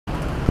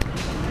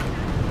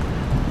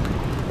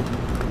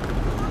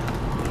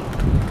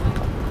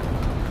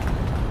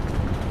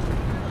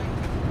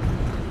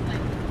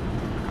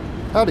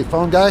Howdy,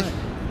 phone guy.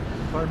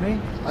 Pardon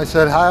me? I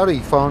said howdy,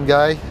 phone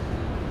guy.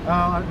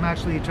 I'm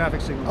actually a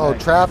traffic signal Oh, guy.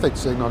 traffic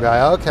signal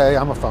guy. Okay,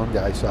 I'm a phone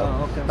guy, so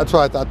Okay. that's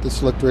why I thought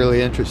this looked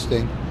really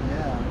interesting.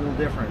 Yeah, a little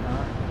different,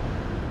 huh?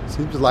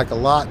 Seems like a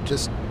lot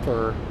just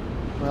for,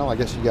 well, I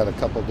guess you got a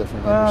couple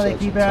different Well, they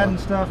intersections. keep adding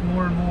stuff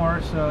more and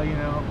more, so, you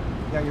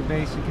got your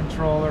basic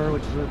controller,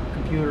 which is a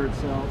computer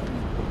itself.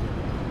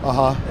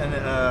 And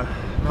a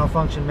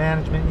malfunction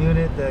management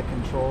unit that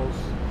controls,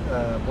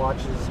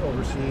 watches,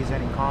 oversees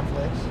any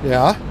conflicts.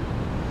 Yeah.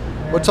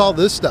 And, What's all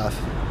this stuff?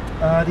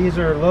 These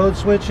are load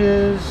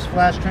switches,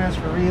 flash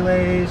transfer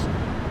relays,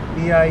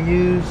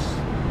 BIUs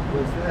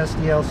with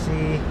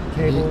SDLC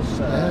cables.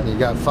 Yeah, you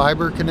got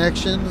fiber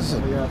connections.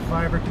 We got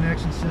fiber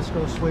connection,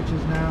 Cisco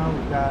switches now.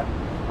 We've got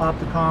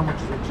Opticom, which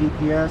is a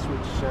GPS,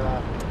 which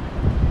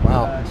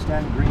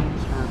extend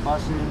greens for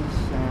buses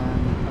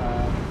and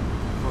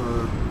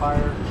for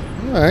fire.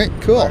 All right,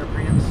 cool. Fire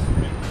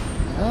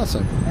preempts.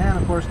 Awesome. And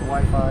of course the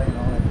Wi-Fi and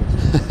all that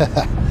good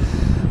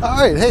stuff. All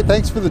right, hey,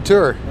 thanks for the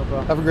tour. No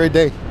problem. Have a great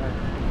day. All right.